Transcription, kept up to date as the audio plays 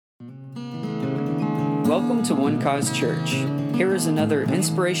Welcome to One Cause Church. Here is another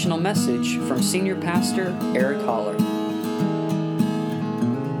inspirational message from Senior Pastor Eric Holler.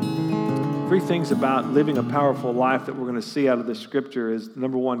 3 things about living a powerful life that we're going to see out of this scripture is,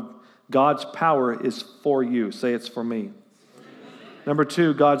 number 1, God's power is for you. Say, it's for me. Number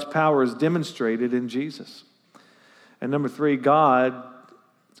 2, God's power is demonstrated in Jesus. And number 3,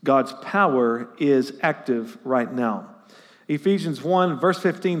 God's power is active right now. Ephesians 1, verse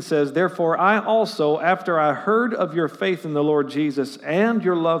 15 says, "Therefore I also, after I heard of your faith in the Lord Jesus and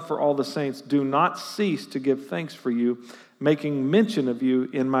your love for all the saints, do not cease to give thanks for you, making mention of you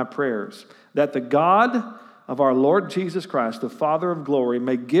in my prayers, that the God of our Lord Jesus Christ, the Father of glory,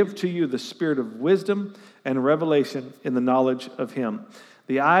 may give to you the spirit of wisdom and revelation in the knowledge of him,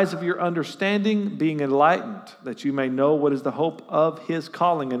 the eyes of your understanding being enlightened, that you may know what is the hope of his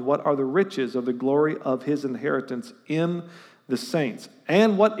calling and what are the riches of the glory of his inheritance in the saints,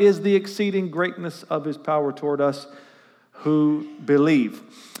 and what is the exceeding greatness of his power toward us who believe,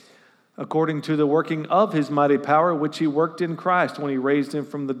 according to the working of his mighty power, which he worked in Christ when he raised him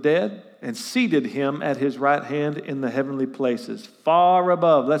from the dead and seated him at his right hand in the heavenly places, far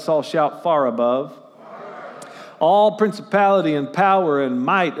above," let's all shout, far above, "all principality and power and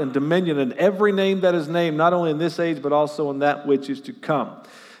might and dominion and every name that is named, not only in this age, but also in that which is to come.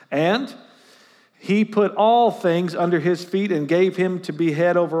 And he put all things under his feet and gave him to be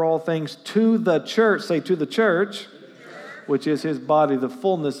head over all things to the church," say, to the church, "which is his body, the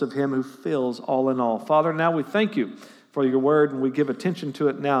fullness of him who fills all in all." Father, now we thank you for your word, and we give attention to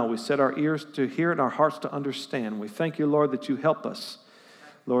it now. We set our ears to hear it and our hearts to understand. We thank you, Lord, that you help us.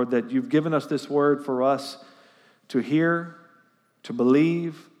 Lord, that you've given us this word for us to hear, to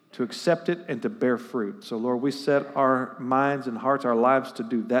believe, to accept it, and to bear fruit. So, Lord, we set our minds and hearts, our lives to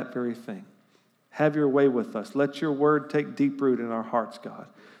do that very thing. Have your way with us. Let your word take deep root in our hearts, God.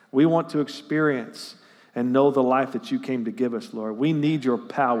 We want to experience and know the life that you came to give us, Lord. We need your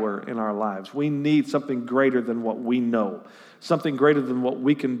power in our lives. We need something greater than what we know, something greater than what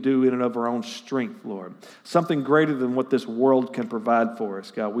we can do in and of our own strength, Lord, something greater than what this world can provide for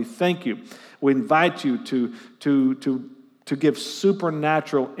us, God. We thank you. We invite you to give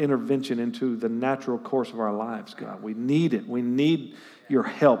supernatural intervention into the natural course of our lives, God. We need it. We need your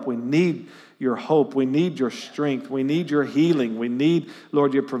help. We need your hope. We need your strength. We need your healing. We need,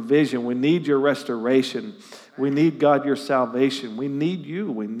 Lord, your provision. We need your restoration. We need, God, your salvation. We need you.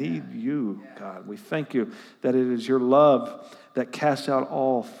 We need you, God. We thank you that it is your love that casts out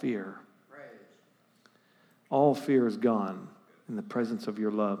all fear. All fear is gone in the presence of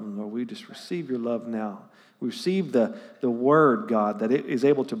your love. And Lord, we just receive your love now. We receive the word, God, that it is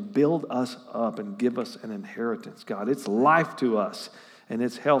able to build us up and give us an inheritance, God. It's life to us, and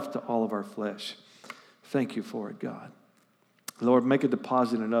it's health to all of our flesh. Thank you for it, God. Lord, make a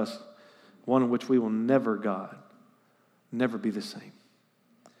deposit in us, one in which we will never, God, never be the same.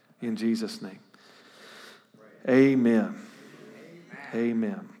 In Jesus' name. Amen.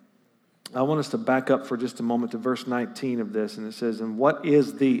 Amen. I want us to back up for just a moment to verse 19 of this, and it says, "And what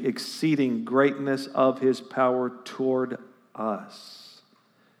is the exceeding greatness of his power toward us?"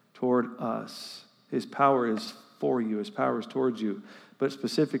 Toward us. His power is for you. His power is towards you, but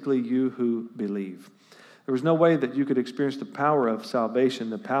specifically you who believe. There was no way that you could experience the power of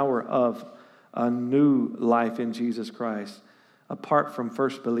salvation, the power of a new life in Jesus Christ, apart from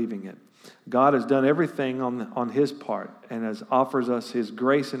first believing it. God has done everything on his part and offers us his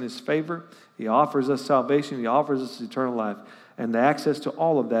grace and his favor. He offers us salvation. He offers us eternal life. And the access to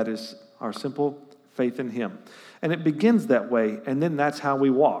all of that is our simple faith in him. And it begins that way, and then that's how we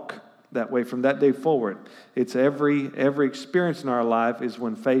walk that way from that day forward. It's every experience in our life is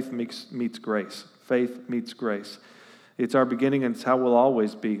when faith meets grace. Faith meets grace. It's our beginning, and it's how we'll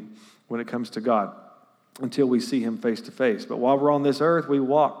always be when it comes to God, until we see him face to face. But while we're on this earth, we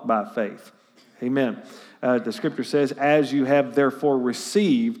walk by faith. Amen. The scripture says, "As you have therefore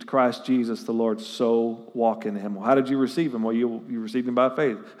received Christ Jesus the Lord, so walk in him." Well, how did you receive him? Well, you received him by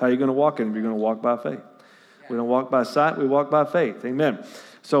faith. How are you going to walk in him? You're going to walk by faith. We don't walk by sight, we walk by faith. Amen.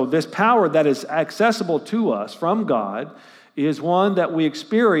 So this power that is accessible to us from God is one that we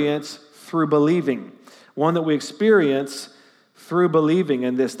experience through believing. One that we experience through believing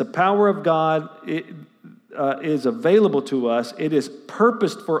in this. The power of God is available to us. It is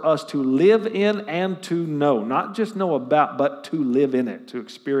purposed for us to live in and to know. Not just know about, but to live in it, to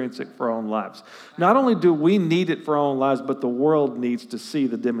experience it for our own lives. Not only do we need it for our own lives, but the world needs to see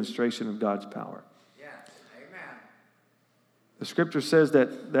the demonstration of God's power. Yes. Amen. The scripture says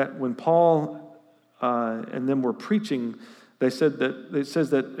that when Paul and them were preaching, it says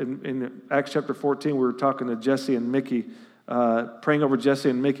that in Acts chapter 14, we were talking to Jesse and Mickey praying over Jesse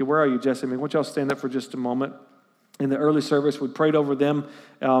and Mickey. Where are you, Jesse and Mickey? Why don't y'all stand up for just a moment? In the early service, we prayed over them.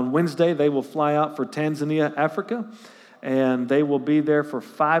 On Wednesday, they will fly out for Tanzania, Africa, and they will be there for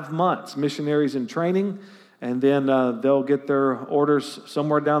 5 months, missionaries in training, and then they'll get their orders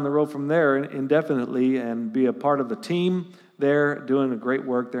somewhere down the road from there indefinitely and be a part of the team there doing a great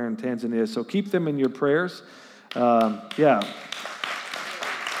work there in Tanzania. So keep them in your prayers. Yeah.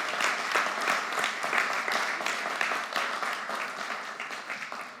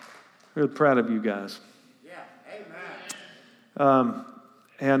 Really proud of you guys.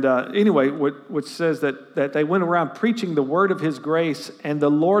 Anyway, which says that they went around preaching the word of his grace, and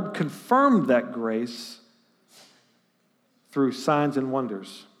the Lord confirmed that grace through signs and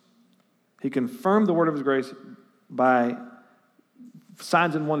wonders. He confirmed the word of his grace by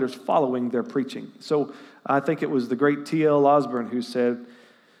signs and wonders following their preaching. So I think it was the great T.L. Osborne who said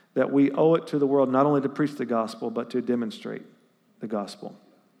that we owe it to the world not only to preach the gospel, but to demonstrate the gospel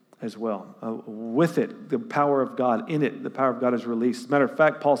as well. With it, the power of God. In it, the power of God is released. As a matter of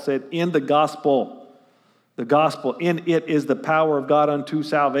fact, Paul said, in the gospel, in it is the power of God unto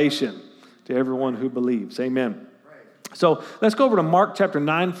salvation to everyone who believes. Amen. Right. So let's go over to Mark chapter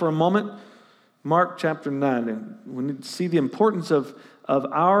 9 for a moment. Mark chapter 9. And we need to see the importance of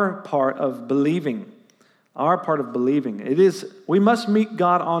our part of believing. Our part of believing. It is, we must meet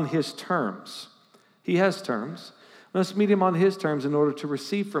God on his terms. He has terms. Let's meet him on his terms in order to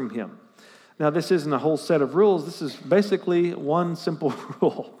receive from him. Now, this isn't a whole set of rules. This is basically one simple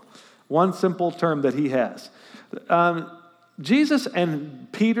rule, one simple term that he has. Jesus and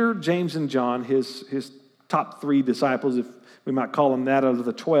Peter, James, and John, his top 3 disciples, if we might call them that, out of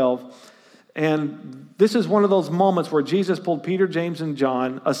the 12. And this is one of those moments where Jesus pulled Peter, James, and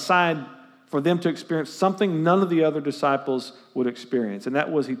John aside for them to experience something none of the other disciples would experience. And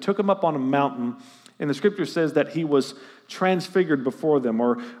that was he took them up on a mountain. And the scripture says that he was transfigured before them,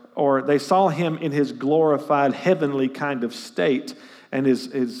 or they saw him in his glorified heavenly kind of state, and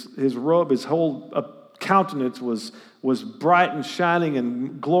his robe, his whole countenance was bright and shining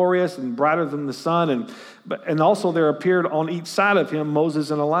and glorious and brighter than the sun. And also there appeared on each side of him Moses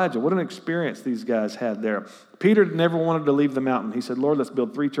and Elijah. What an experience these guys had there. Peter never wanted to leave the mountain. He said, Lord, let's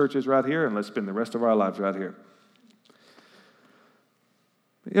build 3 churches right here, and let's spend the rest of our lives right here.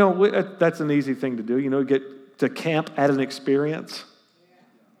 You know, that's an easy thing to do. You know, get to camp at an experience,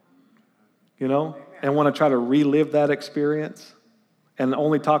 you know, and want to try to relive that experience and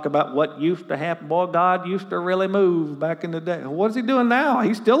only talk about what used to happen. Boy, God used to really move back in the day. What is he doing now?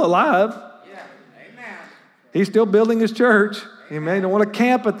 He's still alive. Yeah. Amen. He's still building his church. Amen. You don't want to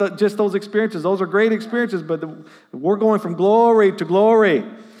camp at just those experiences. Those are great experiences, but we're going from glory to glory,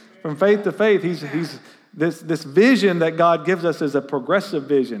 from faith to faith. This vision that God gives us is a progressive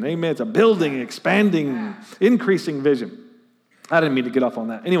vision. Amen. It's a building, expanding, increasing vision. I didn't mean to get off on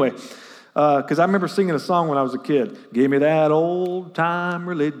that. Anyway, because I remember singing a song when I was a kid. Give me that old-time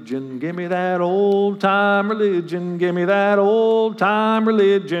religion. Give me that old-time religion. Give me that old-time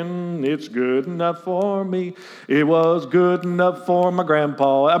religion. It's good enough for me. It was good enough for my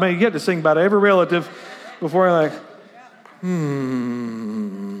grandpa. I mean, you get to sing about every relative before you're like,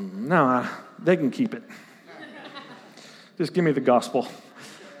 no, they can keep it. Just give me the gospel.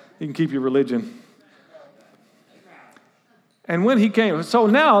 You can keep your religion. And when he came, so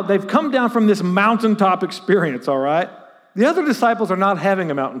now they've come down from this mountaintop experience, all right? The other disciples are not having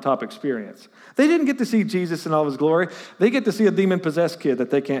a mountaintop experience. They didn't get to see Jesus in all of his glory. They get to see a demon-possessed kid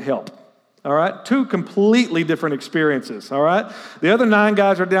that they can't help, all right? 2 completely different experiences, all right? The other 9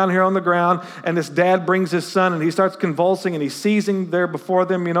 guys are down here on the ground, and this dad brings his son, and he starts convulsing, and he's seizing there before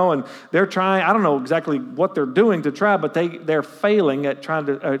them, you know, and they're trying, I don't know exactly what they're doing to try, but they're failing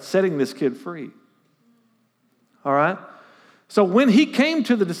at setting this kid free, all right? So when he came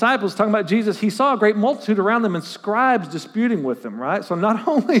to the disciples talking about Jesus, he saw a great multitude around them and scribes disputing with them, right? So not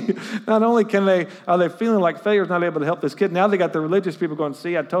only are they feeling like failures, not able to help this kid, now they got the religious people going,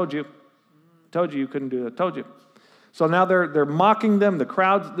 see, I told you you couldn't do it, I told you. So now they're mocking them, the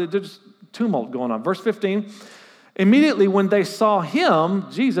crowds, there's just tumult going on. Verse 15, immediately when they saw him,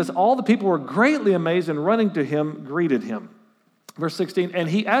 Jesus, all the people were greatly amazed and running to him, greeted him. Verse 16, and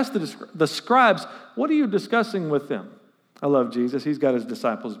he asked the scribes, what are you discussing with them? I love Jesus. He's got his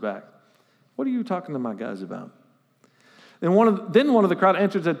disciples back. What are you talking to my guys about? Then one of the crowd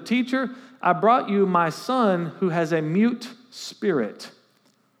answered and said, Teacher, I brought you my son who has a mute spirit.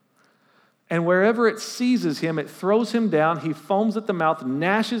 And wherever it seizes him, it throws him down. He foams at the mouth,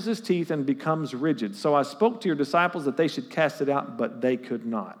 gnashes his teeth, and becomes rigid. So I spoke to your disciples that they should cast it out, but they could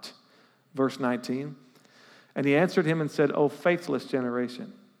not. Verse 19. And he answered him and said, O faithless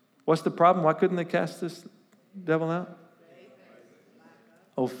generation. What's the problem? Why couldn't they cast this devil out?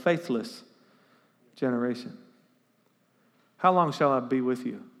 O faithless generation. How long shall I be with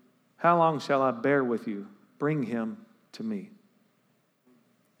you? How long shall I bear with you? Bring him to me.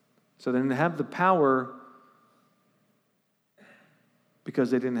 So they didn't have the power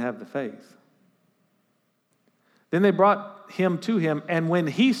because they didn't have the faith. Then they brought him to him, and when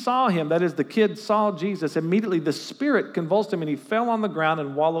he saw him, that is, the kid saw Jesus, immediately the spirit convulsed him, and he fell on the ground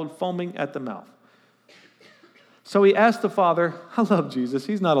and wallowed, foaming at the mouth. So he asked the father, I love Jesus,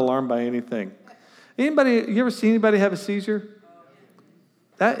 he's not alarmed by anything. You ever see anybody have a seizure?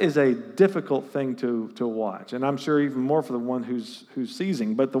 That is a difficult thing to watch, and I'm sure even more for the one who's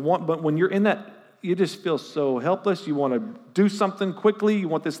seizing. But when you're in that, you just feel so helpless. You want to do something quickly. You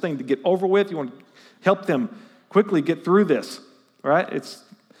want this thing to get over with. You want to help them quickly get through this, right? It's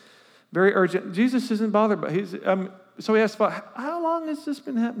very urgent. Jesus isn't bothered, but so he asked, how long has this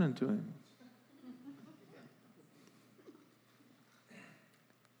been happening to him?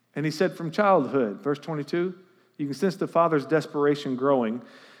 And he said, from childhood, verse 22, you can sense the father's desperation growing.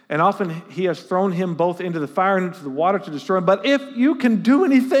 And often he has thrown him both into the fire and into the water to destroy him. But if you can do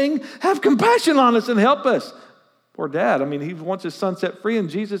anything, have compassion on us and help us. Poor dad. He wants his son set free, and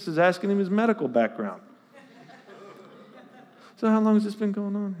Jesus is asking him his medical background. So how long has this been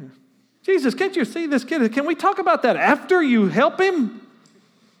going on here? Jesus, can't you see this kid? Can we talk about that after you help him?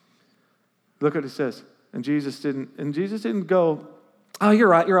 Look what it says. And Jesus didn't go, oh, you're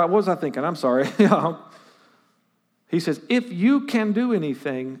right. What was I thinking? I'm sorry. He says, if you can do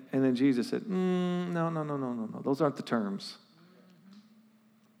anything, and then Jesus said, no. Those aren't the terms.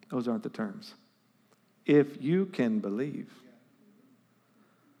 Those aren't the terms. If you can believe.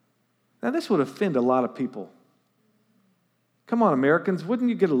 Now, this would offend a lot of people. Come on, Americans, wouldn't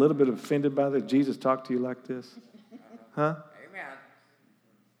you get a little bit offended by that Jesus talked to you like this? Huh? Amen.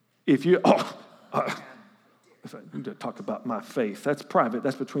 If you need to talk about my faith, that's private.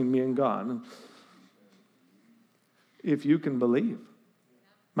 That's between me and God. If you can believe.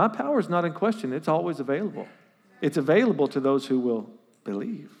 My power is not in question. It's always available. It's available to those who will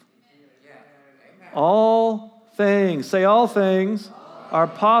believe. All things, say all things, are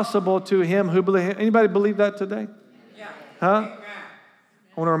possible to him who believes. Anybody believe that today? Huh?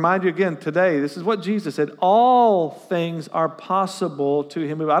 I want to remind you again today, this is what Jesus said. All things are possible to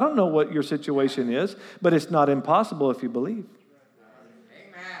him. I don't know what your situation is, but it's not impossible if you believe.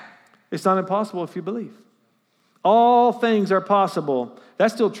 It's not impossible if you believe. All things are possible.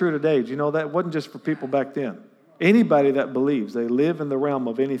 That's still true today. Do you know that? It wasn't just for people back then. Anybody that believes, they live in the realm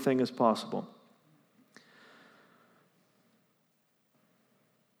of anything is possible.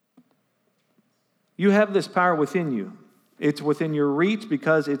 You have this power within you. It's within your reach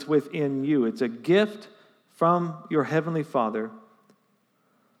because it's within you. It's a gift from your Heavenly Father.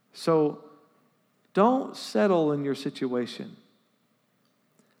 So don't settle in your situation.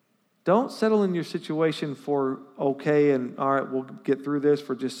 Don't settle in your situation for, okay, and all right, we'll get through this,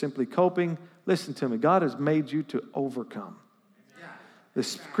 for just simply coping. Listen to me. God has made you to overcome. The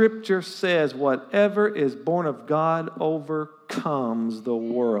Scripture says whatever is born of God overcomes the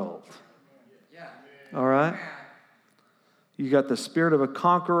world. All right? You got the spirit of a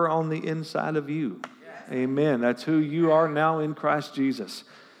conqueror on the inside of you. Amen. That's who you are now in Christ Jesus.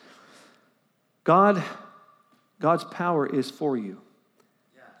 God's power is for you.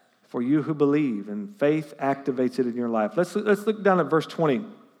 For you who believe, and faith activates it in your life. Let's look down at verse 20.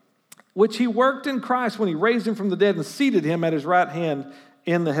 Which he worked in Christ when he raised him from the dead and seated him at his right hand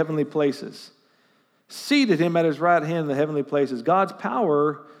in the heavenly places. Seated him at his right hand in the heavenly places. God's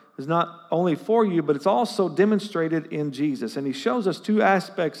power is not only for you, but it's also demonstrated in Jesus. And he shows us two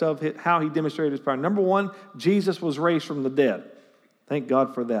aspects of how he demonstrated his power. Number one, Jesus was raised from the dead. Thank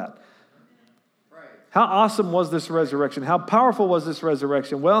God for that. How awesome was this resurrection? How powerful was this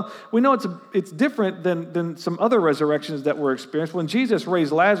resurrection? Well, we know it's different than some other resurrections that were experienced. When Jesus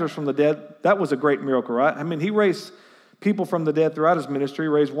raised Lazarus from the dead, that was a great miracle, right? He raised people from the dead throughout his ministry. He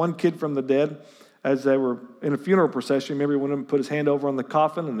raised one kid from the dead as they were in a funeral procession. Remember when he put his hand over on the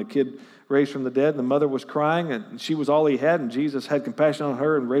coffin and the kid raised from the dead, and the mother was crying, and she was all he had, and Jesus had compassion on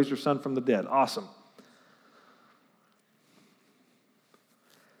her and raised her son from the dead. Awesome.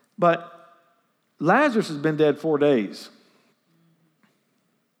 But Lazarus has been dead 4 days.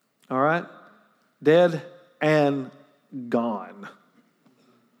 All right? Dead and gone.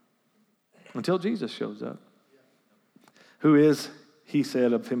 Until Jesus shows up. Who is, he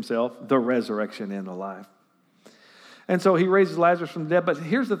said of himself, the resurrection and the life. And so he raises Lazarus from the dead. But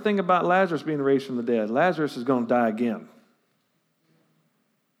here's the thing about Lazarus being raised from the dead. Lazarus is going to die again.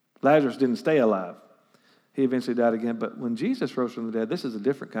 Lazarus didn't stay alive. He eventually died again. But when Jesus rose from the dead, this is a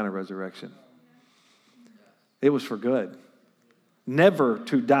different kind of resurrection. It was for good. never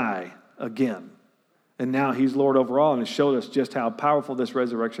to die again. And now he's Lord over all, and has showed us just how powerful this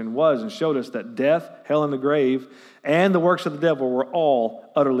resurrection was, and showed us that death, hell, and the grave, and the works of the devil were all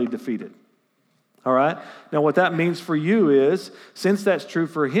utterly defeated. All right? Now what that means for you is, since that's true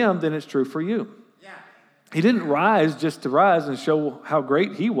for him, then it's true for you. He didn't rise just to rise and show how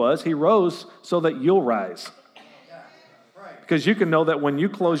great he was. He rose so that you'll rise. Because you can know that when you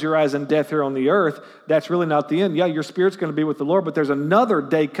close your eyes in death here on the earth, that's really not the end. Yeah, your spirit's going to be with the Lord, but there's another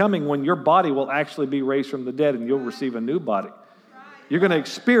day coming when your body will actually be raised from the dead and you'll receive a new body. You're going to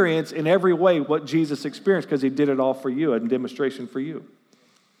experience in every way what Jesus experienced because he did it all for you, a demonstration for you.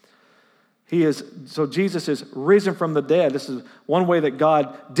 So Jesus is risen from the dead. This is one way that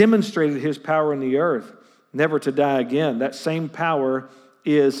God demonstrated his power in the earth, never to die again. That same power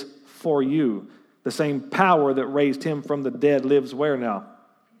is for you. The same power that raised him from the dead lives where now?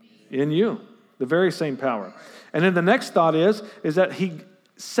 In you. The very same power. And then the next thought is that he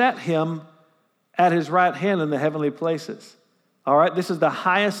set him at his right hand in the heavenly places. All right? This is the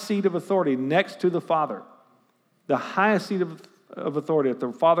highest seat of authority next to the Father. The highest seat of authority at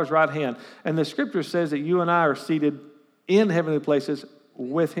the Father's right hand. And the scripture says that you and I are seated in heavenly places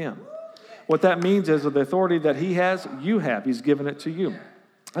with him. What that means is the authority that he has, you have. He's given it to you.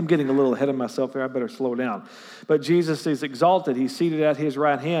 I'm getting a little ahead of myself here. I better slow down. But Jesus is exalted. He's seated at his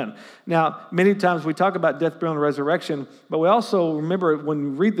right hand. Now, many times we talk about death, burial, and resurrection, but we also remember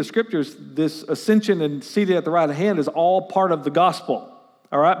when we read the scriptures, this ascension and seated at the right hand is all part of the gospel.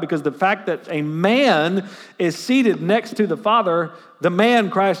 All right? Because the fact that a man is seated next to the Father, the man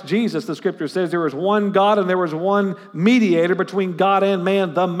Christ Jesus, the scripture says there was one God and there was one mediator between God and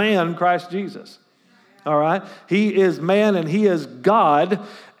man, the man Christ Jesus. All right? He is man and he is God,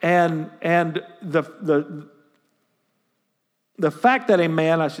 and the fact that a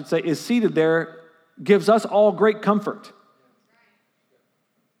man, I should say, is seated there gives us all great comfort.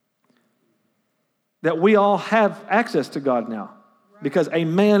 That we all have access to God now because a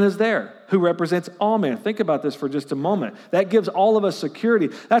man is there who represents all men. Think about this for just a moment. That gives all of us security.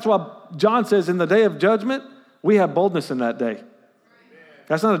 That's why John says in the day of judgment, we have boldness in that day.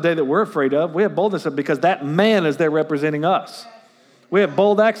 That's not a day that we're afraid of. We have boldness because that man is there representing us. We have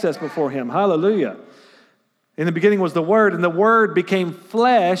bold access before him. Hallelujah. In the beginning was the Word, and the Word became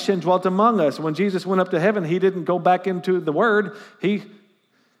flesh and dwelt among us. When Jesus went up to heaven, he didn't go back into the Word. He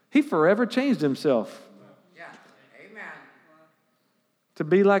forever changed himself. Yeah. Amen. To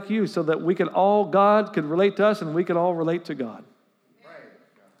be like you so that God could relate to us and we could all relate to God.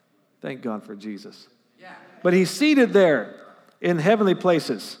 Thank God for Jesus. Yeah. But he's seated there. In heavenly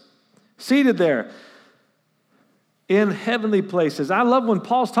places. Seated there. In heavenly places. I love when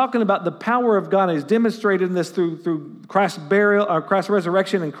Paul's talking about the power of God. He's demonstrated this through Christ's burial, or Christ's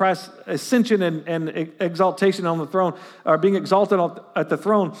resurrection and Christ's ascension and exaltation on the throne, or being exalted at the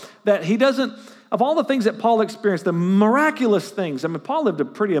throne, that he doesn't, of all the things that Paul experienced, the miraculous things. I mean, Paul lived a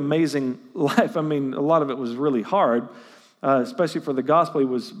pretty amazing life. I mean, a lot of it was really hard. Especially for the gospel, he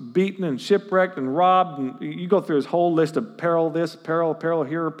was beaten and shipwrecked and robbed. And you go through his whole list of peril this, peril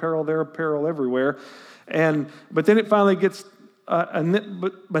here, peril there, peril everywhere. But then it finally gets,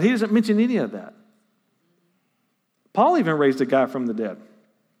 but he doesn't mention any of that. Paul even raised a guy from the dead.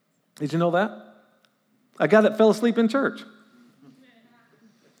 Did you know that? A guy that fell asleep in church.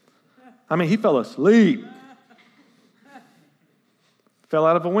 I mean, he fell asleep. Fell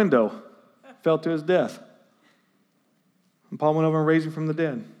out of a window. Fell to his death. And Paul went over and raised him from the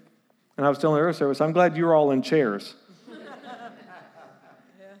dead. And I was telling the earth service, I'm glad you're all in chairs.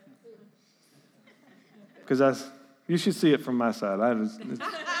 Because you should see it from my side.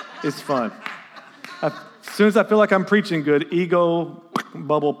 It's fun. As soon as I feel like I'm preaching good, ego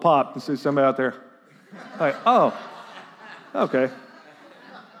bubble pop and see somebody out there. Like, oh, okay.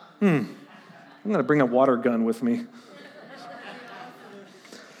 I'm going to bring a water gun with me.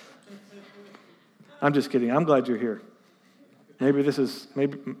 I'm just kidding. I'm glad you're here. Maybe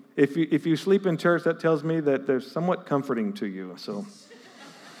if you sleep in church, that tells me that they're somewhat comforting to you. So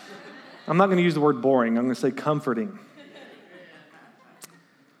I'm not going to use the word boring. I'm going to say comforting.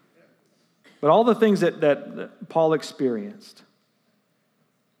 But all the things that Paul experienced,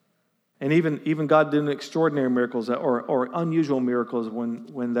 and even God did extraordinary miracles or unusual miracles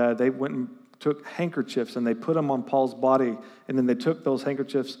when they went and took handkerchiefs and they put them on Paul's body, and then they took those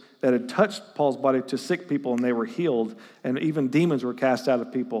handkerchiefs that had touched Paul's body to sick people and they were healed, and even demons were cast out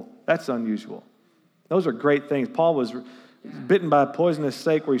of people. That's unusual. Those are great things. Paul was bitten by a poisonous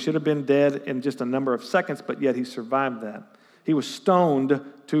snake where he should have been dead in just a number of seconds, but yet he survived that. He was stoned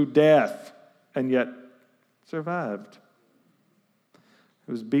to death and yet survived.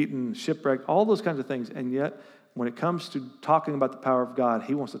 He was beaten, shipwrecked, all those kinds of things, and yet when it comes to talking about the power of God,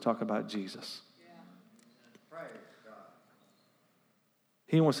 he wants to talk about Jesus.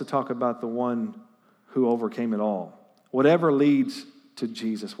 He wants to talk about the one who overcame it all. Whatever leads to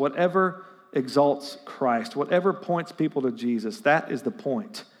Jesus, whatever exalts Christ, whatever points people to Jesus, that is the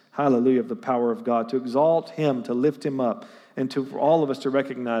point, hallelujah, of the power of God, to exalt him, to lift him up, and for all of us to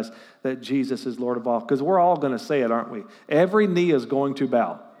recognize that Jesus is Lord of all. Because we're all going to say it, aren't we? Every knee is going to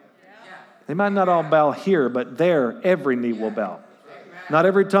bow. They might not all bow here, but there, every knee will bow. Not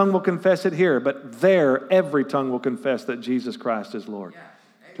every tongue will confess it here, but there, every tongue will confess that Jesus Christ is Lord.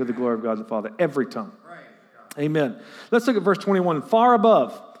 To the glory of God the Father. Every tongue. Amen. Let's look at verse 21. Far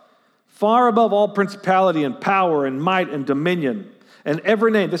above all principality and power and might and dominion and every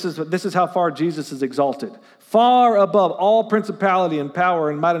name. This is how far Jesus is exalted. Far above all principality and power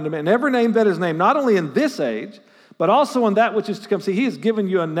and might and dominion. And every name that is named, not only in this age, but also in that which is to come. See, he has given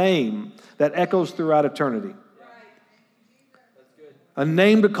you a name that echoes throughout eternity. A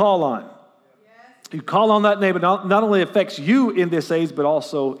name to call on. You call on that name, it not only affects you in this age, but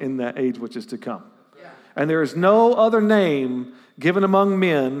also in that age which is to come. And there is no other name given among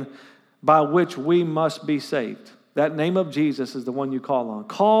men by which we must be saved. That name of Jesus is the one you call on.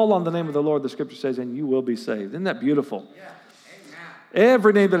 Call on the name of the Lord, the scripture says, and you will be saved. Isn't that beautiful?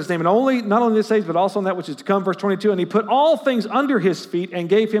 Every name that is named, and not only this age, but also in that which is to come. Verse 22, and he put all things under his feet and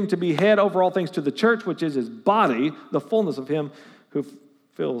gave him to be head over all things to the church, which is his body, the fullness of him who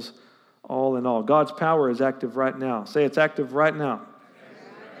fills all in all. God's power is active right now. Say it's active right now.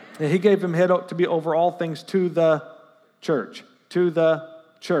 And he gave him head to be over all things to the church. To the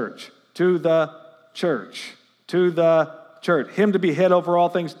church. To the church. To the church. Him to be head over all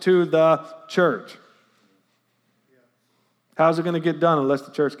things to the church. How's it going to get done unless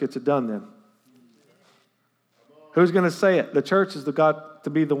the church gets it done then? Who's going to say it? The church is the God to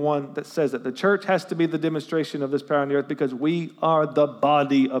be the one that says it. The church has to be the demonstration of this power on the earth because we are the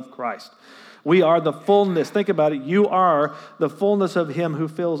body of Christ. We are the fullness. Think about it. You are the fullness of him who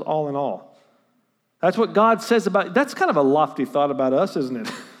fills all in all. That's what God says about, that's kind of a lofty thought about us, isn't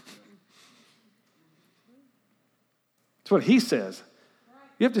it? That's what he says.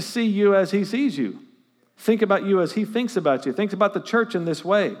 You have to see you as he sees you. Think about you as he thinks about you. Think about the church in this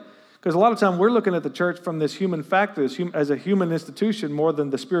way. Because a lot of time we're looking at the church from this human factor, as a human institution more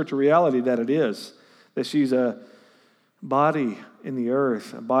than the spiritual reality that it is. That she's a body in the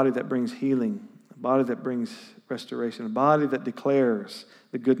earth, a body that brings healing, a body that brings restoration, a body that declares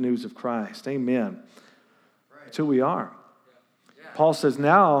the good news of Christ. Amen. That's who we are. Paul says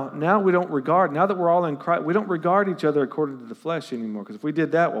now we don't regard, now that we're all in Christ, we don't regard each other according to the flesh anymore. Because if we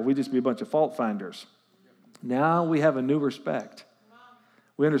did that, well, we'd just be a bunch of fault finders. Now we have a new respect.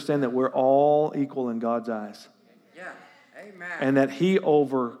 We understand that we're all equal in God's eyes. Yeah. Amen. And that he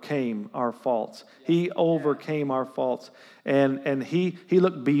overcame our faults. He overcame our faults. And he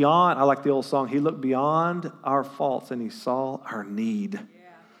looked beyond, I like the old song, he looked beyond our faults and he saw our need.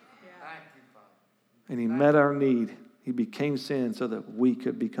 And he met our need. He became sin so that we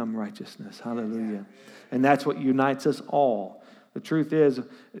could become righteousness. Hallelujah. And that's what unites us all. The truth is,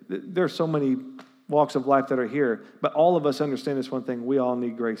 there's so many walks of life that are here, but all of us understand this one thing: we all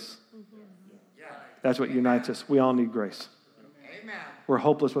need grace. That's what unites us. We all need grace. We're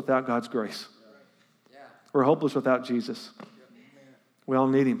hopeless without God's grace. We're hopeless without Jesus. We all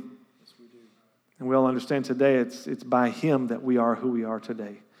need him. And we all understand today it's by him that we are who we are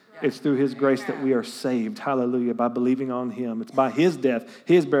today. It's through his grace that we are saved. Hallelujah. By believing on him. It's by his death,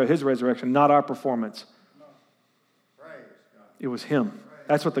 his burial, his resurrection, not our performance. It was him.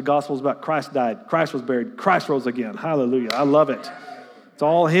 That's what the gospel is about. Christ died. Christ was buried. Christ rose again. Hallelujah. I love it. It's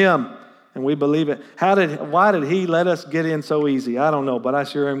all him, and we believe it. Why did he let us get in so easy? I don't know, but I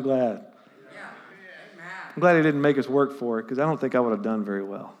sure am glad. I'm glad he didn't make us work for it, because I don't think I would have done very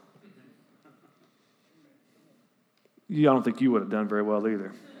well. I don't think you would have done very well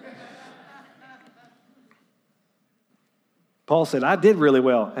either. Paul said, I did really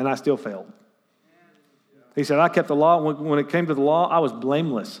well, and I still failed. He said, I kept the law. When it came to the law, I was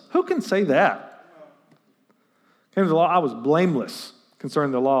blameless. Who can say that? Came to the law, I was blameless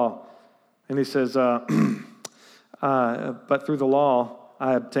concerning the law. And he says, but through the law,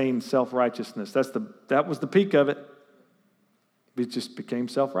 I obtained self-righteousness. That was the peak of it. It just became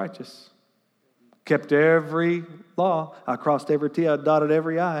self-righteous. Kept every law. I crossed every T. I dotted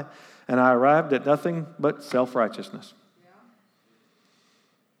every I. And I arrived at nothing but self-righteousness.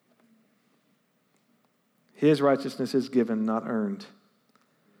 His righteousness is given, not earned.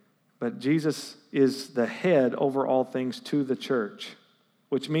 But Jesus is the head over all things to the church,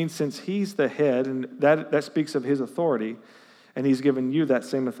 which means since he's the head, and that speaks of his authority, and he's given you that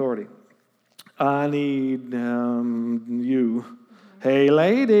same authority. I need you. Hey,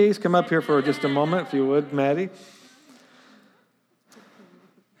 ladies, come up here for just a moment, if you would, Maddie.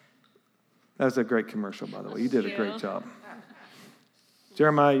 That was a great commercial, by the way. You did a great job.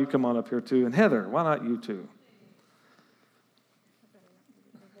 Jeremiah, you come on up here too. And Heather, why not you too?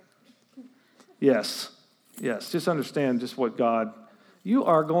 Yes. Just understand just what God... You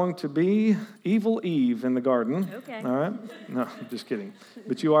are going to be evil Eve in the garden. Okay. All right? No, just kidding.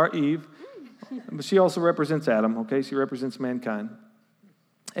 But you are Eve. But she also represents Adam, okay? She represents mankind.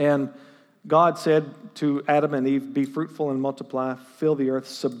 And God said to Adam and Eve, be fruitful and multiply, fill the earth,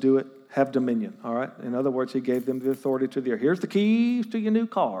 subdue it, have dominion, all right? In other words, he gave them the authority to the earth. Here's the keys to your new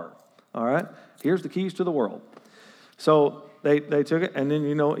car, all right? Here's the keys to the world. So they took it, and then,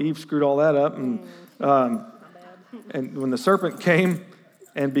 Eve screwed all that up. And when the serpent came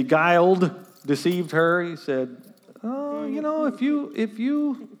and deceived her, he said, oh, if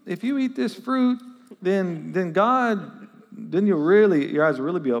you eat this fruit, then God, then your eyes will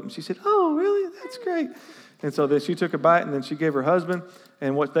really be open. She said, oh, really? That's great. And so then she took a bite, and then she gave her husband,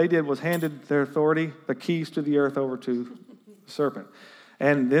 and what they did was handed their authority, the keys to the earth, over to the serpent.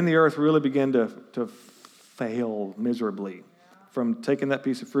 And then the earth really began to fail miserably from taking that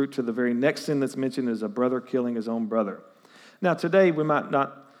piece of fruit to the very next sin that's mentioned is a brother killing his own brother. Now, today we might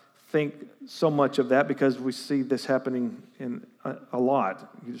not think so much of that because we see this happening in a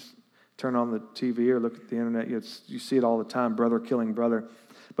lot. You just turn on the TV or look at the internet, you see it all the time, brother killing brother.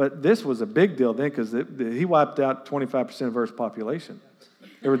 But this was a big deal then because he wiped out 25% of Earth's population.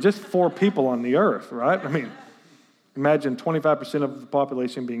 There were just 4 people on the earth, right? I mean, imagine 25% of the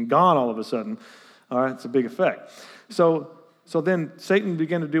population being gone all of a sudden. All right, it's a big effect. So then Satan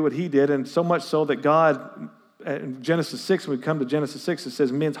began to do what he did, and so much so that God, in Genesis 6, when we come to Genesis 6, it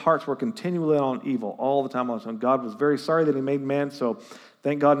says men's hearts were continually on evil all the time. God was very sorry that he made man, so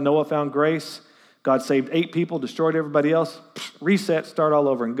thank God Noah found grace. God saved 8 people, destroyed everybody else, reset, start all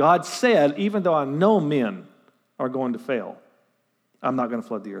over. And God said, even though I know men are going to fail, I'm not going to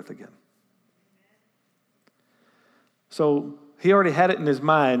flood the earth again. So he already had it in his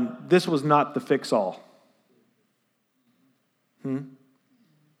mind. This was not the fix-all.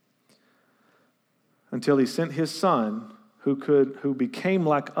 Until he sent his son who became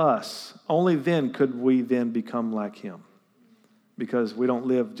like us. Only then could we then become like him. Because we don't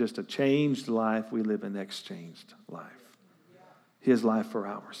live just a changed life, we live an exchanged life. His life for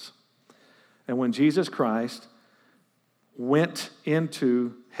ours. And when Jesus Christ went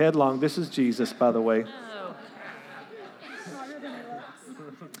into headlong, this is Jesus, by the way.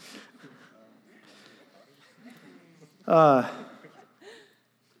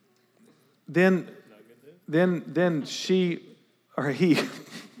 Then she, or he,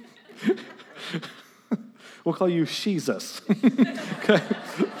 we'll call you Jesus. Okay.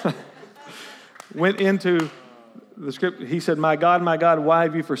 Went into the script. He said, my God, why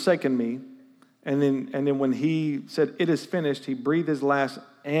have you forsaken me? And then when he said, it is finished, he breathed his last,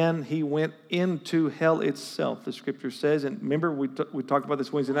 and he went into hell itself, the scripture says. And remember, we talked about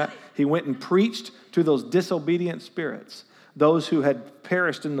this Wednesday night. He went and preached to those disobedient spirits, those who had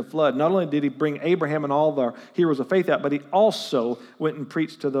perished in the flood. Not only did he bring Abraham and all the heroes of faith out, but he also went and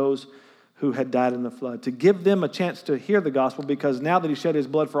preached to those who had died in the flood, to give them a chance to hear the gospel, because now that he shed his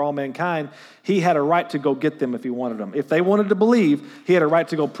blood for all mankind, he had a right to go get them if he wanted them. If they wanted to believe, he had a right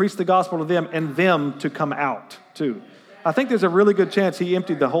to go preach the gospel to them and them to come out too. I think there's a really good chance he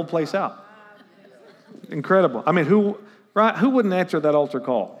emptied the whole place out. Incredible. I mean, who wouldn't answer that altar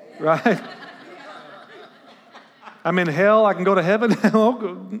call, right? I'm in hell, I can go to heaven?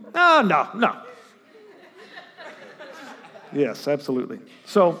 No. Yes, absolutely.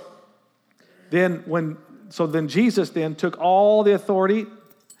 So then Jesus then took all the authority.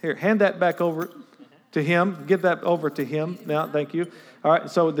 Here, hand that back over to him. Give that over to him now. Thank you. All right,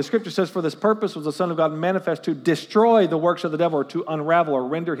 so the scripture says, for this purpose was the Son of God manifest to destroy the works of the devil, or to unravel or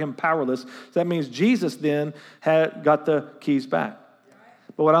render him powerless. So that means Jesus then had got the keys back.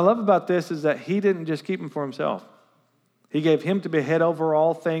 But what I love about this is that he didn't just keep them for himself. He gave him to be head over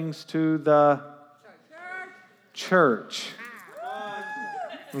all things to the church.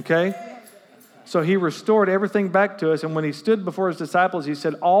 Okay? So he restored everything back to us. And when he stood before his disciples, he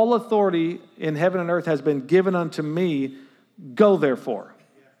said, all authority in heaven and earth has been given unto me. Go therefore.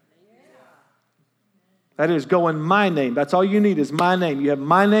 That is, go in my name. That's all you need is my name. You have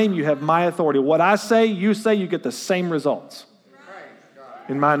my name, you have my authority. What I say, you get the same results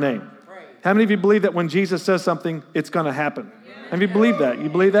in my name. How many of you believe that when Jesus says something, it's going to happen? Have you believe that? You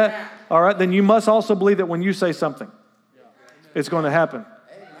believe that? All right, then you must also believe that when you say something, it's going to happen.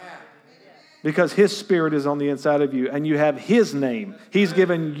 because his Spirit is on the inside of you and you have his name. He's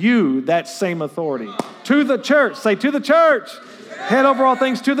given you that same authority. To the church. Say, to the church. Head over all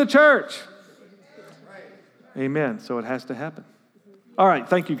things to the church. Amen. So it has to happen. All right.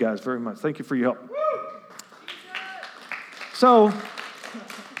 Thank you guys very much. Thank you for your help. So,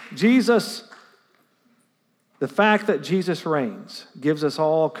 Jesus, the fact that Jesus reigns gives us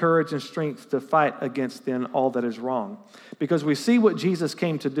all courage and strength to fight against then all that is wrong. Because we see what Jesus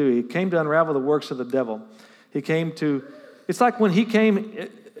came to do. He came to unravel the works of the devil. He came to, it's like when he came,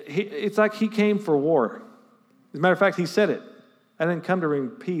 it's like he came for war. As a matter of fact, he said it. I didn't come to bring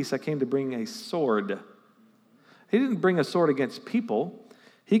peace, I came to bring a sword. He didn't bring a sword against people.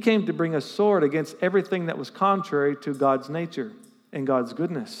 He came to bring a sword against everything that was contrary to God's nature and God's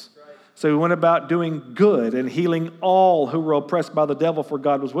goodness. So he went about doing good and healing all who were oppressed by the devil, for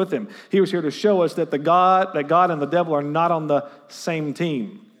God was with him. He was here to show us that God and the devil are not on the same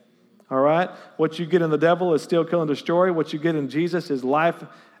team. All right? What you get in the devil is steal, kill, and destroy. What you get in Jesus is life,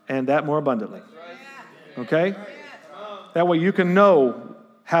 and that more abundantly. Okay? That way you can know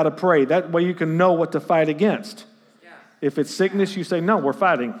how to pray. That way you can know what to fight against. If it's sickness, you say, no, we're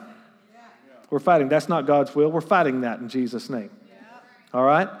fighting. We're fighting. That's not God's will. We're fighting that in Jesus' name. All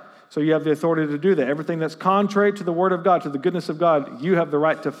right? So you have the authority to do that. Everything that's contrary to the word of God, to the goodness of God, you have the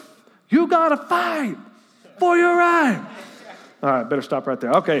right to, you got to fight for your right. All right, better stop right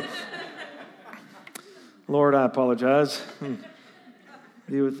there. Okay. Lord, I apologize.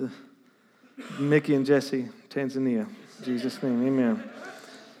 Be with Mickey and Jesse, Tanzania. In Jesus' name, amen.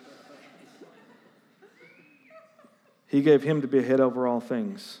 He gave him to be a head over all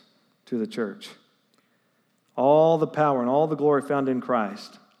things to the church. All the power and all the glory found in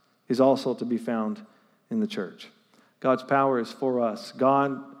Christ is also to be found in the church. God's power is for us.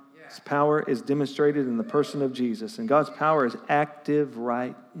 God's power is demonstrated in the person of Jesus, and God's power is active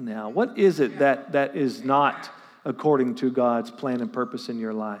right now. What is it that is not according to God's plan and purpose in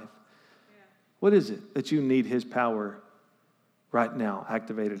your life? What is it that you need his power right now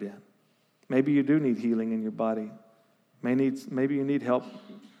activated in? Maybe you do need healing in your body. Maybe you need help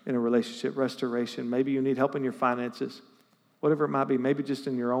in a relationship, restoration. Maybe you need help in your finances. Whatever it might be, maybe just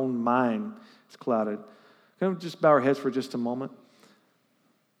in your own mind it's clouded. Can we just bow our heads for just a moment?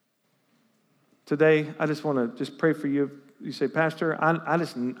 Today, I just want to just pray for you. You say, Pastor,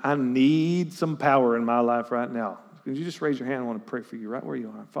 I need some power in my life right now. Can you just raise your hand? I want to pray for you right where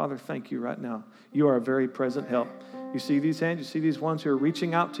you are. Father, thank you right now. You are a very present help. You see these hands? You see these ones who are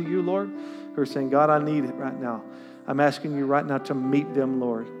reaching out to you, Lord, who are saying, God, I need it right now. I'm asking you right now to meet them,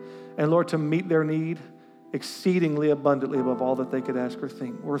 Lord. And Lord, to meet their need exceedingly abundantly above all that they could ask or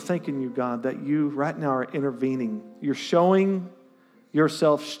think. We're thanking you, God, that you right now are intervening. You're showing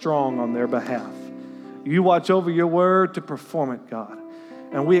yourself strong on their behalf. You watch over your word to perform it, God.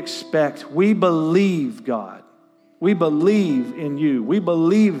 And we believe, God. We believe in you. We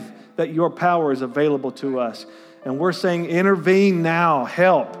believe that your power is available to us. And we're saying, intervene now,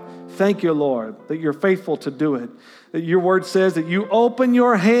 help. Thank you, Lord, that you're faithful to do it. That your word says that you open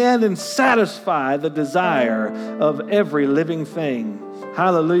your hand and satisfy the desire of every living thing.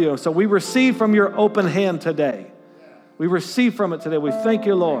 Hallelujah. So we receive from your open hand today. We receive from it today. We thank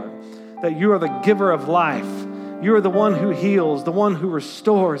you, Lord, that you are the giver of life. You are the one who heals, the one who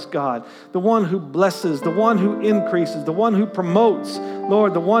restores, God, the one who blesses, the one who increases, the one who promotes,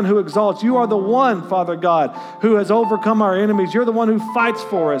 Lord, the one who exalts. You are the one, Father God, who has overcome our enemies. You're the one who fights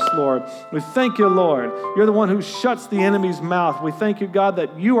for us, Lord. We thank you, Lord. You're the one who shuts the enemy's mouth. We thank you, God,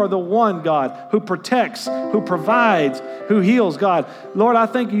 that you are the one, God, who protects, who provides, who heals, God. Lord, I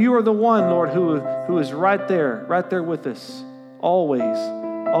thank you. You are the one, Lord, who is right there with us,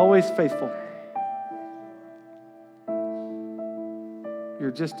 always faithful. You're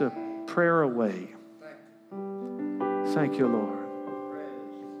just a prayer away. Thank you, Lord.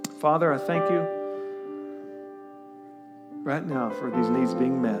 Father, I thank you right now for these needs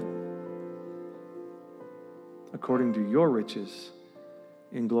being met according to your riches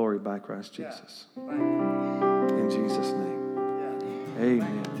in glory by Christ Jesus. In Jesus' name,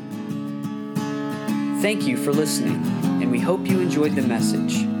 amen. Thank you for listening, and we hope you enjoyed the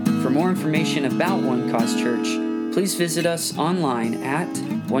message. For more information about One Cause Church, please visit us online at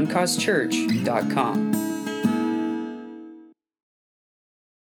onecausechurch.com.